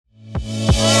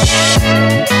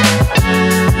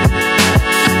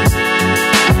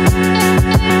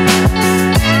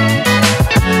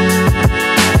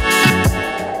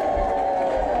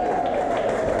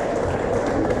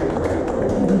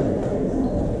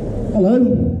Hello?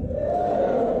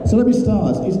 So let me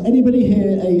start. Is anybody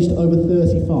here aged over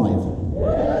 35?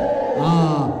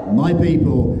 Ah, my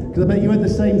people. Because I bet you had the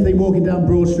same thing walking down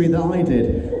Broad Street that I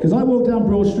did. Because I walked down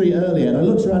Broad Street earlier and I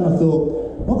looked around and I thought,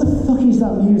 what the fuck is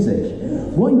that music?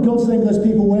 What in God's name are those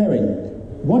people wearing?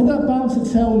 Why did that bouncer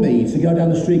tell me to go down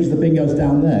the street because the bingo's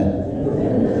down there?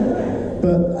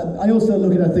 But I also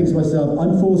look at that and think to myself,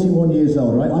 I'm 41 years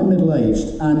old, right? I'm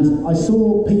middle-aged, and I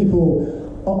saw people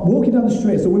walking down the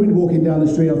street, so women walking down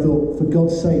the street, I thought, for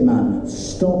God's sake, man,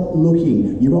 stop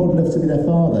looking. You're old enough to be their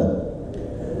father.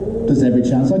 There's every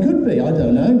chance I could be, I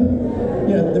don't know.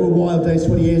 Yeah, there were wild days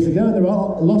 20 years ago, and there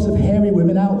are lots of hairy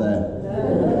women out there.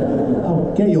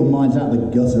 Oh, get your minds out of the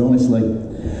gutter, honestly.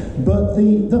 But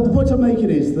the point I'm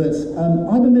making is that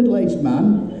I'm a middle-aged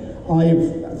man.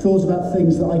 I've thought about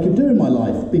things that I could do in my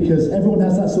life, because everyone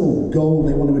has that sort of goal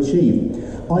they want to achieve.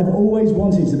 I've always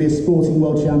wanted to be a sporting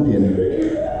world champion.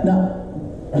 Now,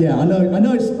 yeah, I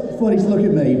know it's funny to look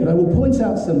at me, but I will point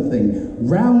out something.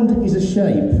 Round is a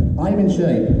shape. I'm in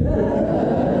shape.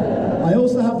 I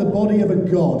also have the body of a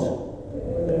god,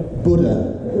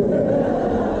 Buddha.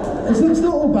 It's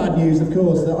not all bad news, of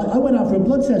course. I went out for a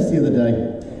blood test the other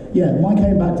day. Yeah, mine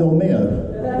came back Dolmio.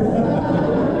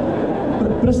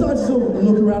 But I started to sort of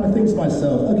look around and think to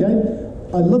myself, okay,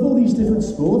 I love all these different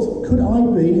sports. Could I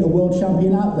be a world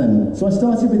champion at them? So I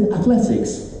started with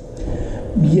athletics.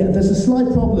 Yeah, there's a slight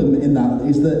problem in that,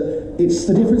 is that it's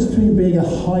the difference between being a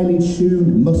highly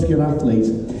tuned, muscular athlete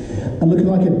and looking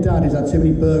like a dad who's had too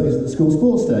many burgers at the school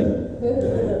sports day.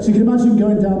 So you can imagine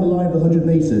going down the line of the 100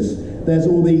 metres. There's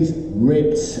all these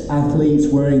ripped athletes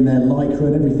wearing their lycra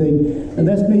and everything, and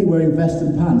there's me wearing vest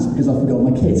and pants because I forgot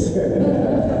my kit.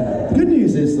 The good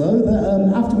news is, though,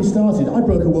 that after we started, I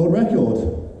broke a world record.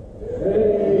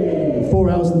 4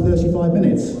 hours and 35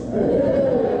 minutes.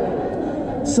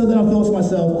 So then I thought to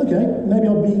myself, okay, maybe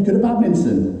I'll be good at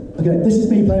badminton. Okay, this is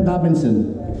me playing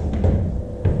badminton.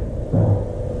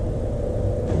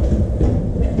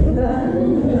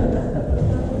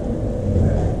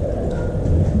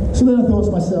 So then I thought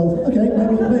to myself, okay,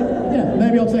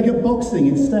 maybe I'll take up boxing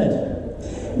instead.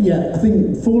 Yeah, I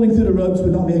think falling through the ropes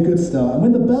would not be a good start. And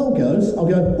when the bell goes, I'll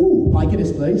go, ooh, pie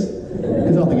Guinness, please,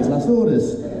 because I think it's last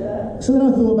orders. So then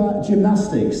I thought about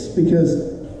gymnastics, because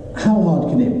how hard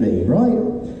can it be, right?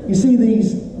 You see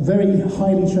these very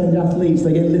highly trained athletes,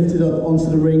 they get lifted up onto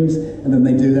the rings, and then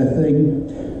they do their thing.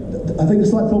 I think the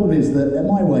slight problem is that at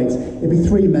my weight, it'd be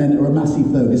 3 men or a massive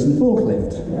Ferguson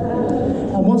forklift.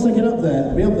 And once I get up there,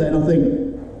 I'll be up there and I'll think,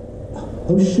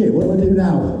 oh shit, what do I do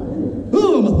now?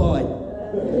 Oh, I'm a pie!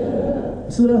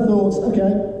 So then I thought,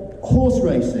 okay, horse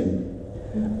racing.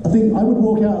 I think I would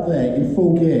walk out there in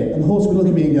full gear and the horse would look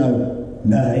at me and go,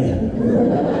 nay.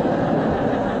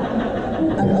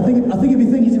 And I think it'd be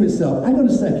thinking to itself, hang on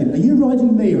a second, are you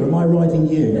riding me or am I riding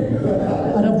you?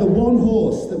 I'd have the one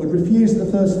horse that would refuse at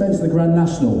the first fence of the Grand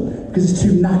National because it's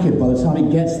too knackered by the time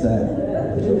it gets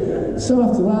there. So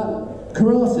after that,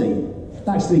 karate.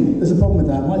 Actually, there's a problem with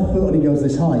that. My foot only goes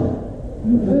this high.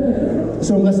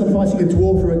 So unless I'm fighting a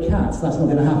dwarf or a cat, that's not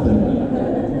going to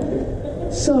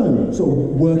happen. So, sort of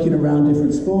working around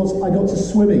different sports, I got to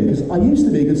swimming, because I used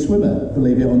to be a good swimmer,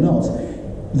 believe it or not.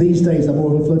 These days I'm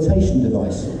more of a flotation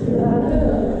device.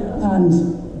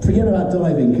 And forget about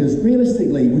diving, because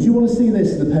realistically, would you want to see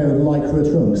this in a pair of lycra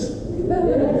trunks?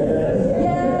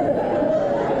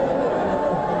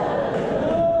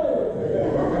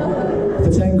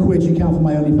 For 10 quid you count for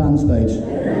my OnlyFans page.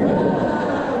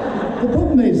 The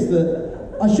problem is that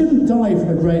I shouldn't dive from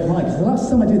a great height, because the last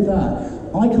time I did that,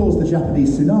 I caused the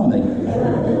Japanese tsunami.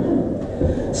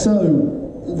 So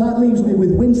that leaves me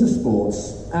with winter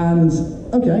sports, and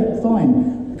okay,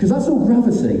 fine, because that's all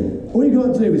gravity. All you've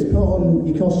got to do is put on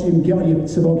your costume, get on your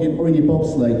toboggan or in your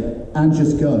bobsleigh, and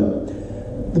just go.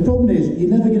 The problem is,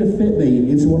 you're never going to fit me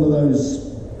into one of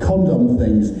those condom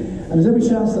things, and there's every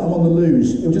chance that I'm on the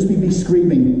luge, it'll just be me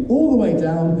screaming all the way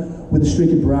down with a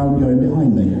streak of brown going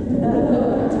behind me.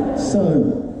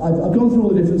 So, I've gone through all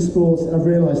the different sports and I've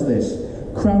realised this.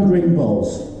 Crown green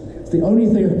bowls. It's the only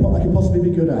thing I can possibly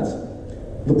be good at.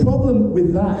 The problem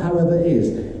with that, however,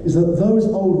 is that those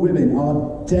old women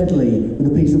are deadly with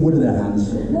a piece of wood in their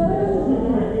hands.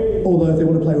 Although if they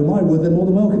want to play with my wood, they're more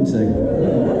than welcome to.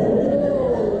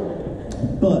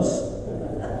 But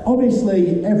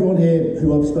obviously, everyone here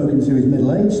who I've spoken to is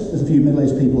middle-aged. There's a few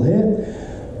middle-aged people here.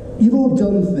 You've all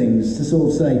done things to sort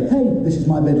of say, hey, this is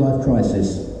my midlife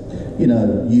crisis. You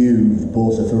know, you've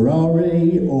bought a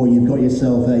Ferrari, or you've got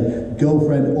yourself a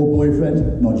girlfriend or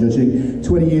boyfriend, not judging,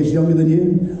 20 years younger than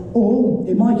you, or,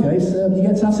 in my case, you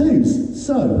get tattoos.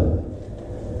 So,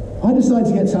 I decided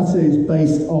to get tattoos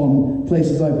based on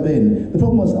places I've been. The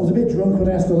problem was I was a bit drunk when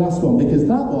I asked the last one, because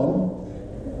that one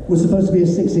was supposed to be a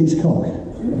 6-inch cock.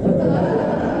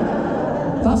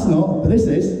 That's not, but this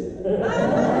is.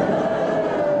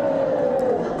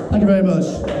 Thank you very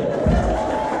much.